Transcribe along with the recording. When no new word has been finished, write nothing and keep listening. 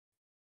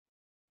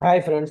Hi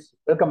friends,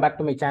 welcome back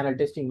to my channel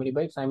Testing Mini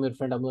Bytes. I'm your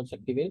friend Amol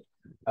Shaktivel.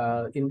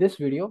 In this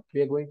video,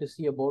 we are going to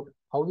see about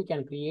how we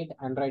can create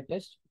Android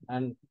test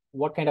and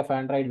what kind of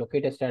Android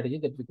locator strategy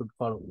that we could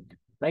follow.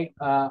 Right?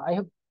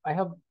 I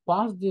have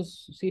paused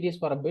this series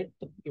for a bit,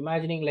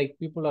 imagining like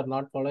people are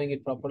not following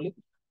it properly.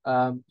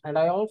 And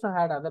I also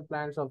had other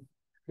plans of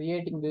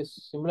creating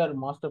this similar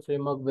master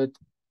framework with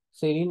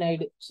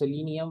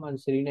Selenium and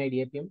Selenide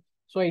APM.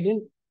 So I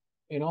didn't,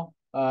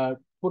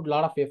 put a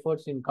lot of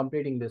efforts in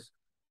completing this.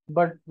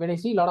 But when I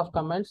see a lot of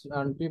comments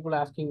and people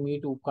asking me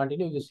to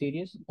continue the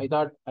series, I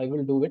thought I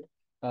will do it.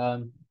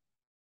 Um,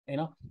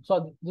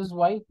 so this is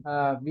why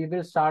we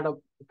will start up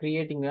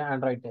creating an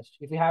Android test.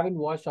 If you haven't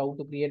watched how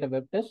to create a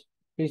web test,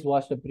 please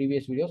watch the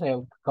previous videos. I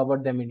have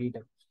covered them in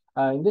detail.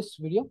 In this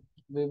video,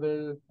 we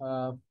will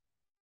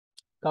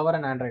cover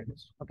an Android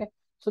test. Okay.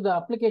 So the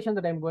application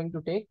that I'm going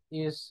to take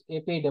is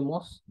API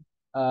demos,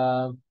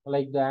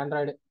 like the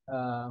Android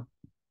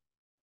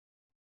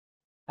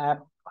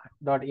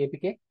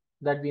app.apk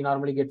that we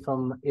normally get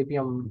from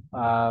APM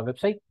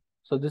website.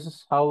 So this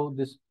is how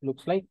this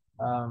looks like.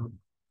 So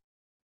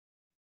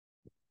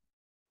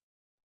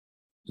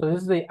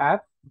this is the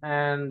app,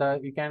 and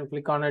you can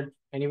click on it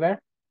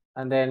anywhere,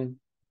 and then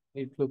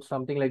it looks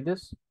something like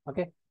this.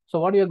 Okay.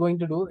 So what we are going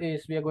to do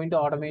is we are going to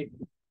automate.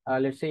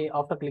 Let's say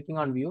after clicking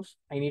on views,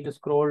 I need to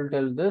scroll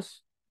till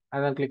this,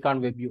 and then click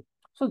on web view.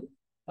 So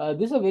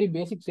this is a very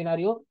basic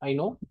scenario, I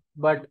know,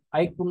 but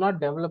I could not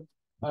develop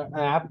an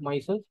app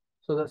myself.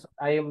 So that's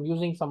I am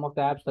using some of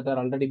the apps that are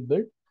already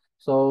built.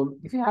 So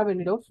if you have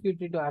any doubts, feel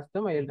free to ask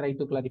them. I will try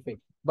to clarify.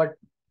 But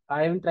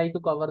I will try to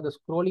cover the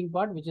scrolling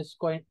part, which is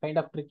quite kind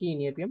of tricky in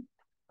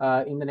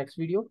APM in the next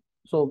video.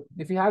 So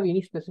if you have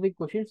any specific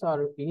questions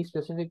or any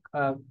specific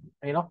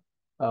you know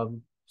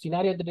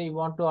scenario that you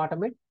want to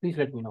automate, please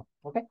let me know.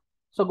 Okay.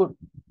 So good.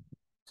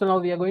 So now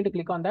we are going to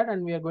click on that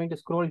and we are going to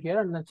scroll here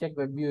and then check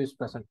web view is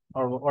present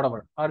or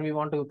whatever. Or we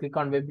want to click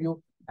on web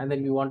view and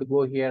then we want to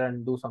go here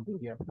and do something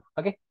here.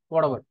 Okay,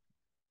 whatever.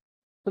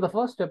 So the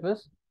first step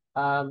is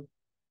um,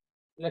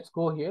 let's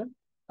go here.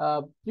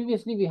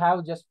 Previously, we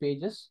have just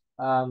pages.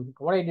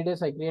 What I did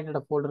is I created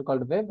a folder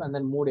called web and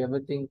then moved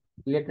everything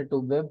related to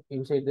web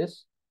inside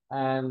this.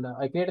 And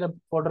I created a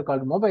folder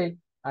called mobile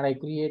and I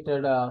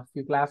created a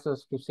few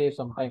classes to save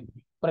some time.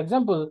 For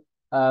example,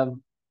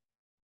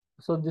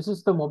 so this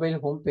is the mobile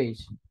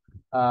homepage.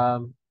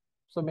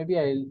 So maybe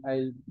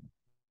I'll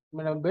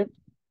a bit.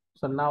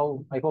 So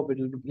now I hope it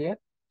will be clear.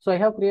 So I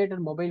have created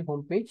mobile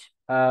homepage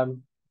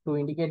to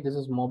indicate this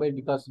is mobile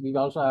because we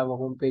also have a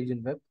homepage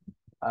in web.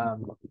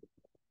 Um,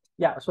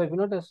 yeah, so if you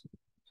notice,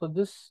 so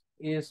this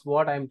is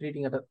what I'm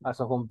treating it as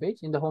a home page.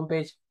 In the home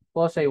page,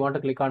 first I want to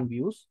click on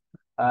views.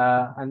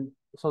 And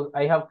so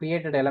I have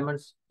created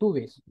elements two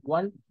ways.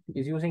 One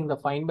is using the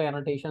find by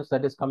annotations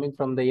that is coming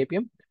from the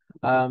APM.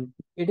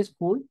 It is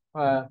cool.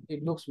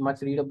 It looks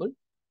much readable.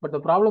 But the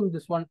problem with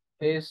this one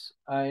is,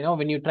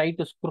 when you try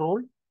to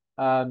scroll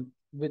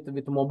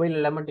with mobile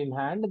element in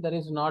hand, there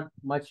is not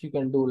much you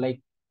can do.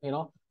 Like,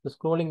 the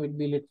scrolling will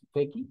be a little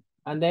fakey.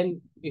 And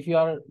then if you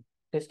are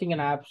testing an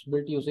apps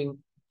built using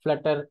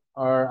Flutter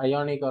or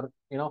Ionic or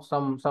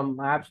some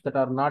apps that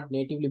are not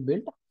natively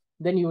built,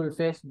 then you will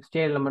face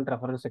stale element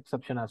reference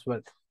exception as well.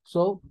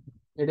 So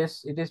it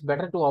is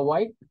better to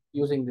avoid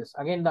using this.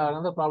 Again, the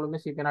another problem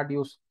is you cannot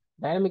use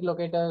dynamic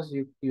locators.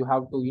 You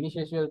have to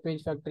initialize your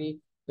page factory.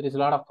 There is a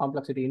lot of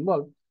complexity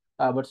involved,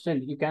 but still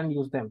you can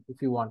use them if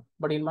you want.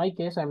 But in my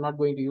case, I'm not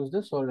going to use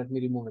this, so let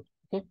me remove it.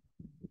 Okay.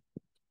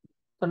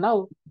 So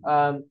now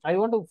I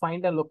want to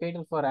find a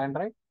locator for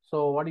Android.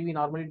 So what we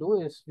normally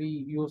do is we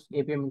use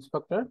APM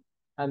inspector,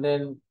 and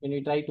then when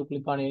you try to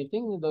click on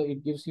anything,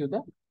 it gives you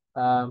the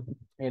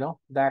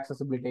the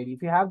accessibility ID.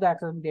 If you have the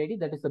accessibility ID,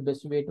 that is the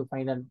best way to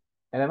find an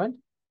element,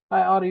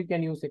 or you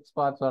can use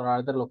XPaths or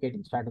other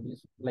locating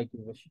strategies like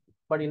you wish.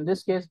 But in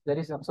this case, there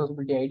is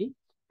accessibility ID,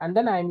 and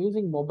then I am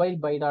using mobile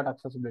by dot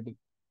accessibility.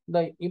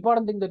 The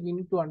important thing that we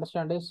need to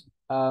understand is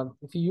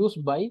if you use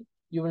by,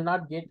 you will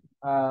not get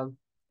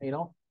you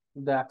know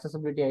the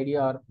accessibility ID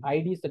or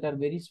IDs that are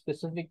very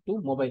specific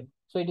to mobile.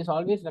 So it is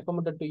always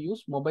recommended to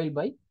use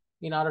MobileBy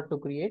in order to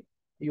create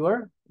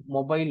your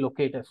mobile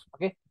locators.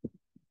 Okay.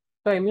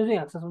 So I'm using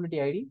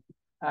accessibility ID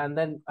and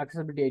then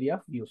accessibility ID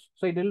of views.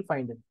 So it will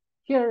find it.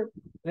 Here,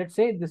 let's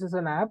say this is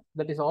an app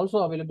that is also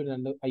available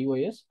in the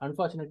iOS.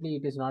 Unfortunately,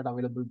 it is not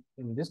available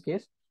in this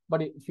case.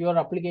 But if your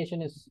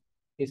application is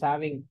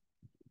having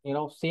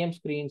same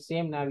screen,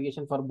 same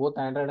navigation for both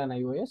Android and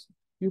iOS,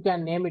 you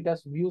can name it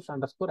as views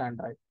underscore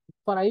Android.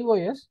 For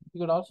iOS, you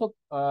could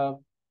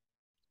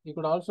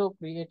also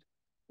create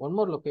one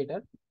more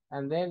locator,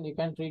 and then you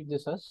can treat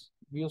this as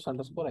views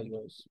underscore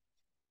iOS.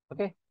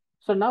 Okay.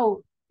 So now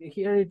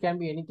here it can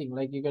be anything.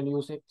 Like you can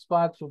use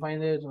XPath to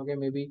find this. Okay,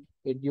 maybe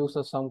it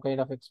uses some kind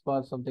of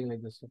XPath, something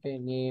like this. Okay,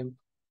 name,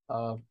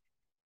 uh,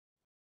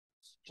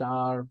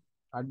 star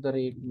at the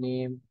rate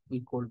name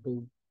equal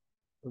to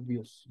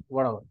views,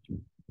 whatever.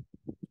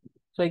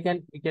 So it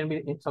can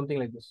be something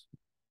like this.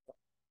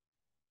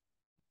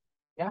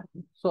 Yeah.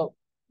 So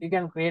you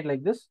can create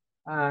like this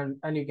and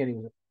you can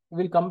use it.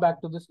 we'll come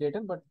back to this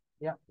later, but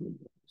yeah.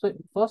 So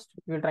first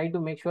we'll try to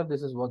make sure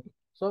this is working.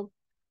 So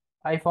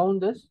I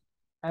found this,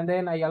 and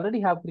then I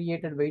already have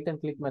created wait and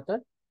click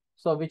method.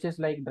 So which is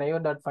like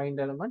driver.find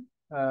element,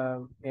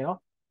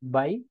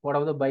 by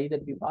whatever the by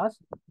that we pass,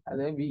 and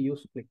then we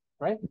use click,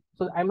 right?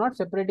 So I'm not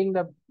separating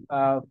the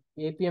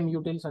APM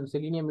utils and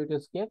Selenium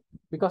utils here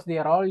because they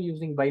are all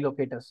using by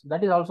locators.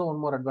 That is also one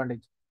more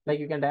advantage. Like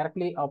you can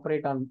directly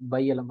operate on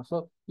by element.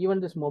 So even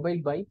this mobile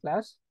by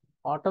class,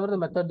 whatever the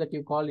method that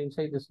you call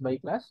inside this by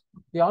class,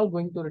 they are all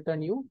going to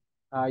return you.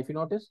 If you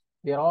notice,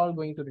 they are all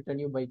going to return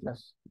you by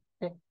class.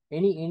 Okay,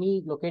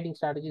 any locating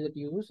strategy that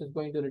you use is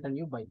going to return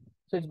you by.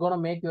 So it's going to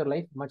make your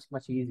life much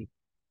easy.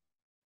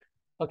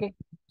 Okay,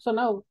 so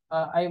now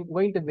I'm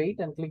going to wait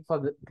and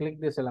click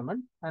this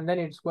element, and then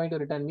it's going to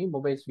return me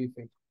mobile sweep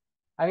page.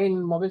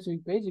 Again, mobile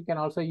sweep page, you can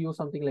also use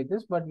something like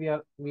this, but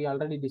we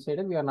already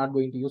decided we are not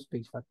going to use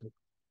page factory.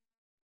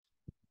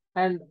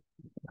 And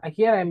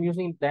here I'm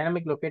using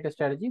dynamic locator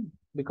strategy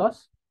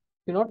because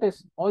you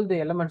notice all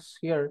the elements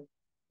here,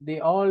 they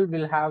all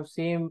will have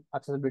same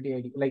accessibility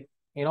ID. Like,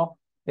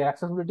 their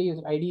accessibility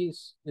ID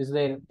is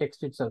their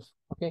text itself.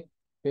 Okay, if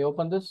we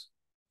open this,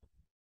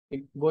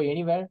 it go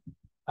anywhere.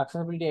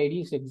 Accessibility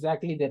ID is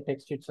exactly the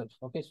text itself.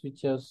 Okay,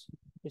 switches,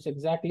 it's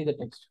exactly the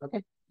text.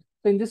 Okay,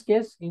 so in this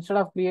case, instead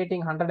of creating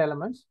 100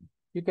 elements,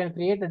 you can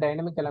create a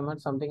dynamic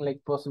element, something like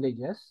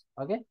 %s.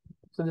 Okay,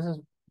 so this is,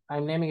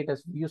 I'm naming it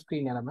as view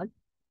screen element,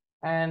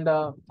 and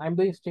I'm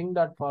doing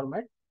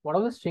string.format.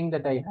 Whatever the string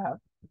that I have,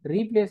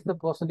 replace the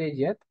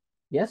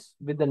 %yes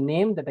with the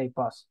name that I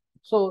pass.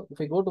 So if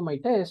I go to my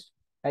test,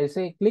 I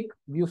say click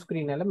view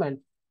screen element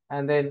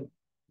and then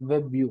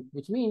web view,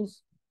 which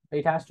means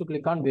it has to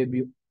click on web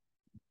view.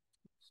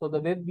 So the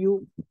web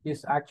view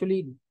is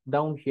actually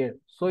down here.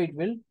 So it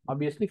will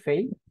obviously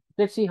fail.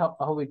 Let's see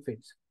how it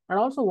fails. And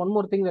also one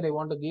more thing that I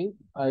want to give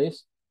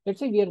is, let's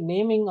say we are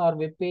naming our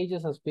web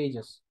pages as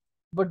pages,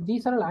 but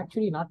these are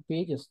actually not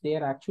pages. They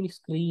are actually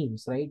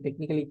screens, right?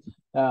 Technically,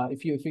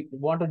 if you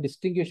want to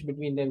distinguish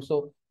between them.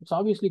 So it's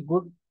obviously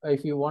good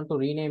if you want to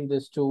rename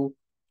this to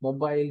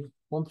mobile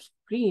home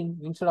screen.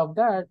 Instead of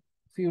that,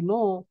 if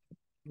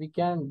we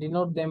can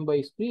denote them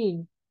by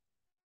screen,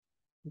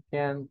 you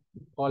can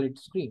call it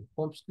screen.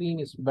 Home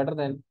screen is better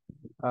than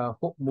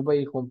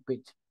mobile home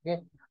page.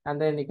 Okay, and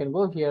then you can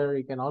go here.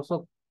 You can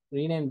also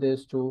rename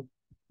this to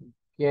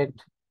get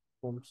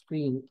home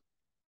screen,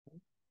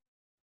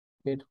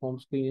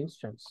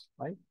 instance,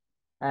 right?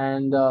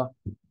 And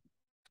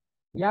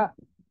yeah,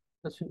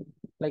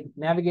 like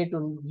navigate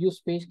to view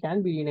space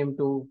can be renamed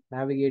to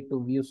navigate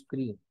to view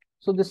screen.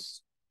 So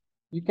this,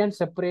 you can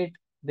separate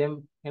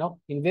them.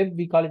 In web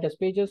we call it as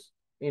pages.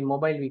 In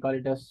mobile we call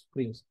it as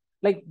screens.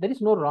 Like there is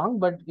no wrong,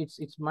 but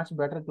it's much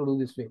better to do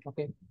this way.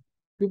 Okay,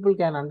 people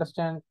can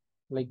understand,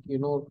 like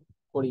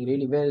coding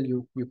really well.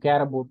 You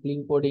care about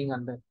clean coding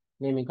and the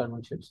naming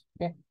conventions.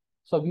 Okay,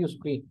 so view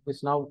screen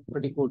is now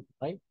pretty cool,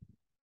 right?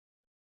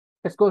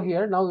 Let's go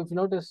here. Now, if you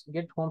notice,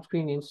 get home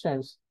screen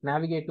instance,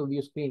 navigate to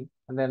view screen,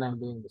 and then I'm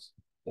doing this.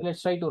 So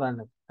let's try to run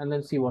it and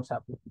then see what's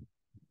happening.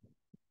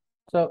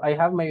 So I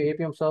have my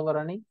APM server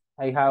running.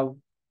 I have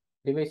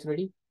device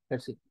ready.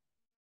 Let's see.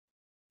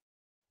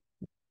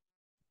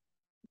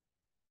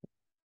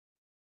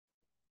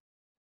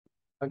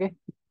 Okay.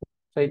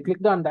 So I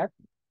clicked on that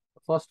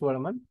first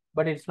element,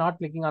 but it's not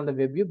clicking on the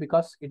web view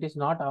because it is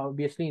not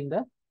obviously in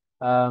the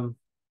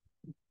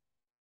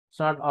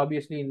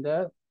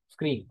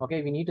screen.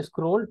 Okay, we need to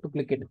scroll to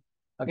click it.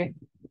 Okay.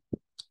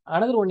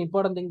 Another one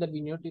important thing that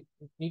we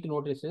need to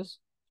notice is,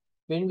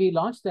 when we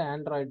launch the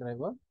Android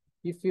driver,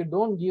 if you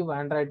don't give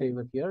Android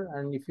driver here,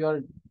 and if you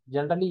are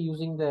generally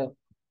using the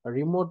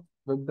remote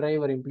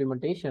WebDriver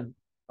implementation,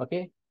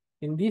 okay,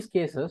 in these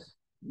cases,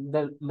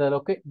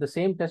 the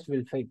same test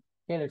will fail.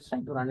 Okay, let's try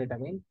to run it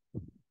again.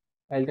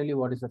 I'll tell you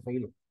what is the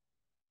failure.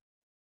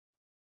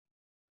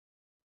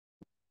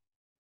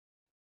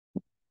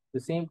 The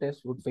same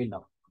test would fail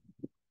now.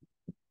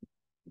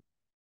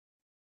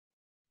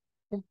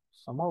 Okay,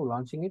 somehow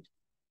launching it,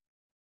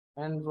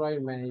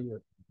 Android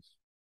manager.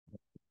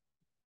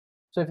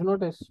 So if you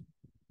notice,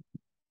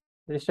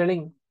 it is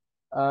telling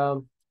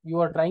you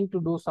are trying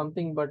to do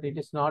something, but it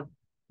is not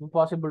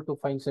impossible to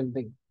find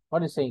something.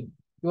 What is saying?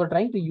 You are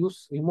trying to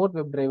use remote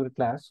WebDriver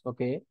class,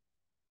 okay,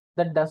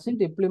 that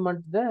doesn't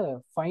implement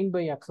the find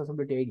by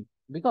accessibility ID,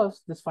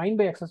 because this find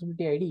by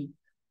accessibility ID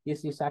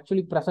is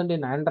actually present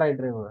in Android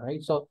driver,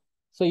 right? So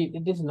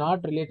it is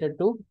not related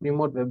to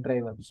remote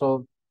WebDriver.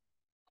 So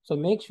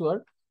make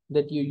sure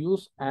that you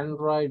use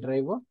Android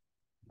driver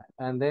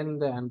and then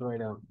the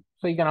Android.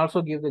 So you can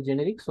also give the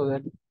generic so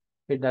that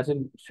it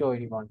doesn't show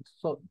any warnings.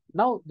 So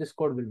now this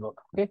code will work.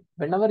 Okay,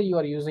 whenever you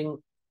are using,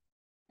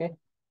 okay,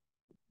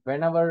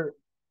 whenever,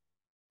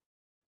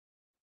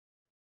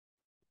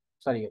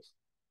 sorry guys.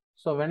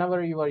 So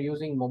whenever you are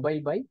using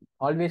MobileBy,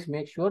 always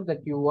make sure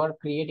that you are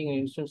creating an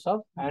instance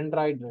of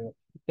Android driver.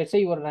 Let's say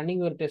you are running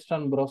your test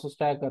on Browser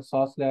Stack or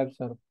Sauce Labs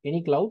or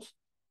any clouds,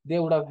 they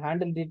would have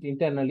handled it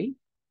internally.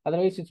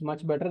 Otherwise, it's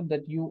much better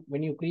that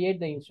when you create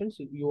the instance,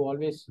 you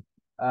always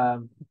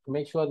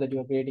make sure that you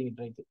are creating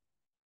it right.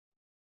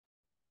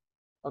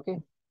 Okay.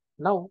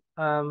 Now,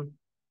 now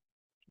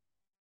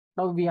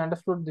we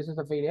understood this is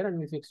a failure and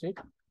we fixed it.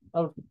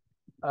 Now,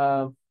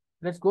 uh,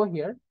 let's go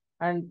here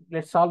and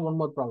let's solve one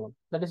more problem.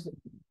 That is,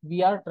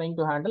 we are trying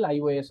to handle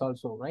iOS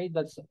also, right?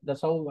 That's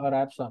how our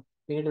apps are.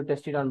 We need to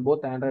test it on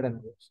both Android and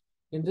iOS.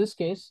 In this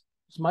case,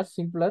 it's much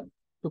simpler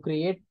to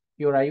create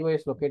your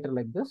iOS locator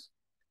like this,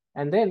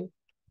 and then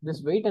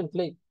this wait and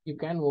click you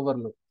can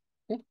overload.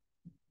 Okay.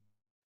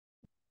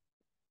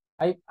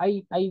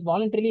 I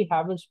voluntarily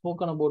haven't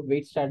spoken about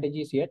wait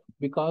strategies yet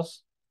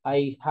because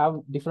I have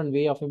different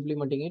way of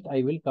implementing it.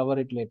 I will cover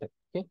it later.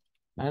 Okay.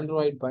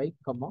 Android by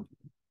comma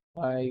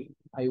by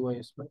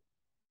iOS by.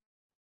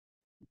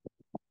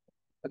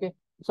 Okay.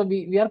 So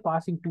we are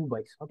passing 2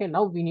 bytes. Okay.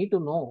 Now we need to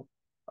know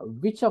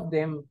which of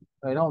them,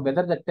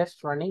 whether the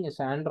test running is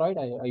Android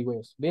or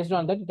iOS. Based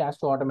on that, it has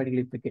to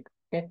automatically pick it.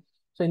 Okay.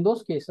 So in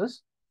those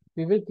cases,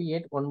 we will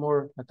create one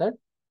more method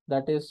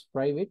that is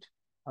private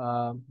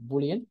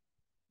boolean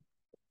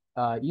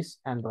is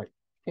Android.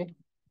 Okay.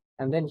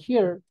 And then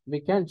here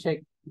we can check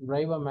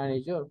driver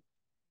manager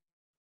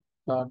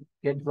dot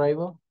get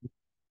driver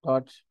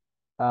dot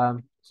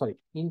sorry,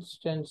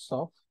 instance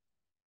of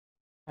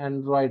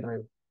Android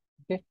driver.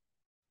 Okay.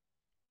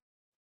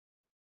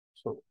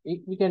 So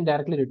we can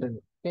directly return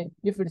it. Okay.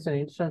 If it's an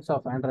instance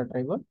of Android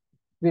driver,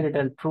 we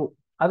return true.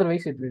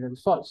 Otherwise, it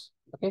returns false.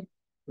 Okay.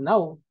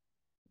 Now,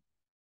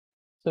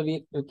 so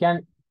we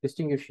can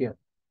distinguish here.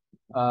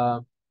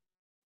 Or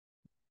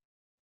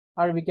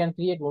we can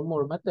create one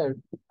more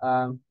method.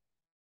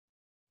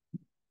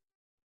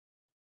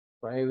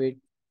 Private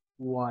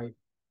void.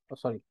 Oh,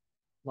 sorry.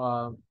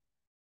 Uh,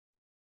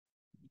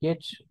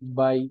 get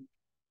by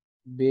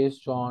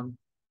based on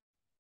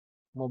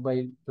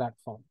mobile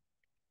platform.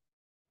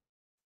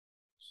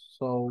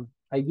 So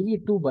I give you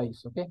 2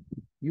 bytes, okay?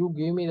 You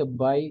give me the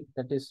by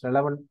that is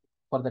relevant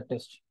for the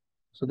test.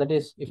 So that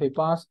is if I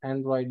pass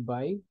Android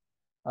by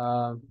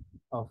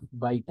of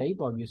by type,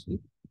 obviously,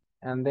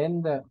 and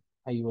then the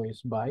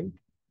iOS by,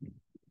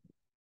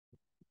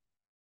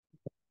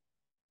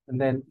 and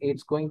then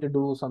it's going to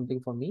do something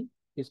for me.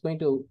 It's going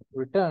to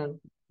return,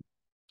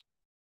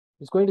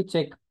 it's going to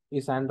check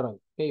is Android.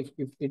 Okay,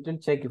 if it will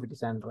check if it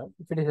is Android.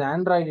 If it is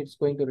Android, it's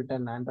going to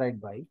return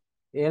Android by,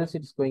 else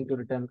it's going to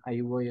return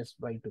iOS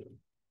by 2.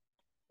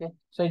 Okay,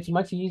 so it's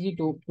much easy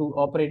to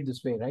operate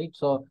this way, right?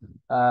 So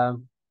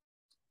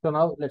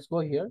now let's go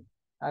here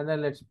and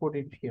then let's put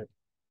it here.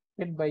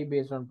 Get by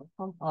based on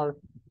platform, or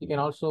you can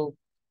also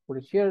put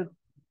it here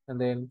and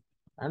then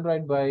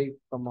Android by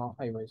comma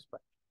iOS by.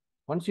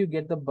 Once you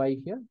get the by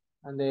here,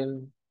 and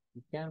then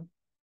you can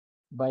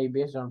buy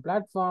based on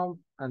platform,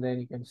 and then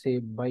you can say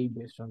buy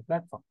based on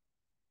platform.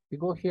 You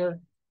go here,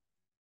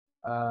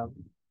 uh,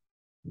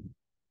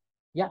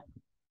 yeah.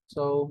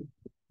 So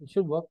it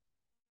should work.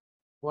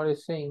 What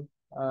is saying?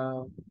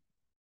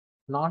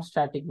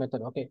 Non-static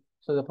method. Okay.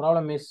 So the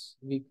problem is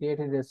we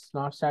created this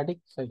not static,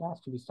 so it has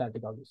to be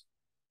static, obviously.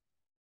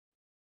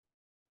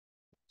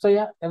 So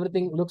yeah,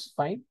 everything looks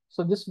fine.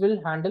 So this will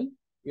handle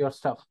your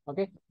stuff.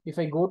 Okay. If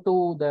I go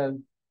to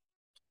the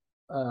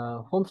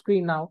home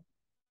screen now,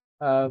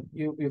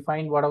 you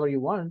find whatever you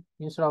want.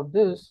 Instead of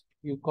this,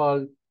 you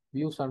call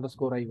views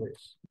underscore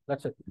iOS.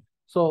 That's it.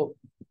 So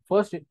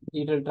first it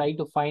will try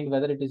to find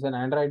whether it is an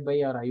Android by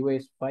or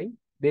iOS by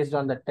based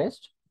on the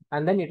test,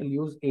 and then it will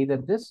use either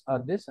this or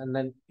this, and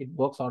then it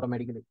works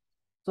automatically.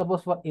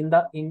 Suppose for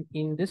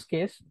in this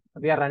case,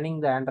 we are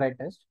running the Android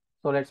test.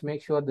 So let's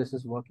make sure this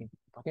is working.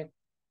 Okay.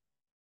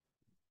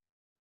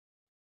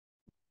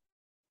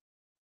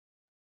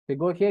 We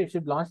go here, it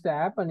should launch the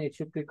app and it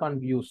should click on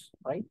views,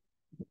 right?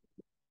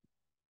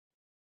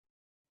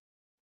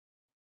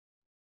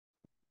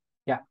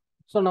 Yeah.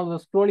 So now the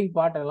scrolling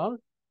part alone,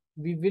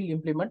 we will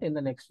implement in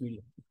the next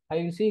video. I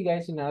will see you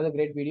guys in another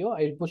great video.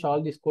 I will push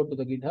all this code to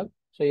the GitHub.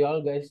 So you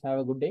all guys have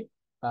a good day.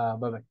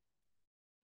 Bye-bye.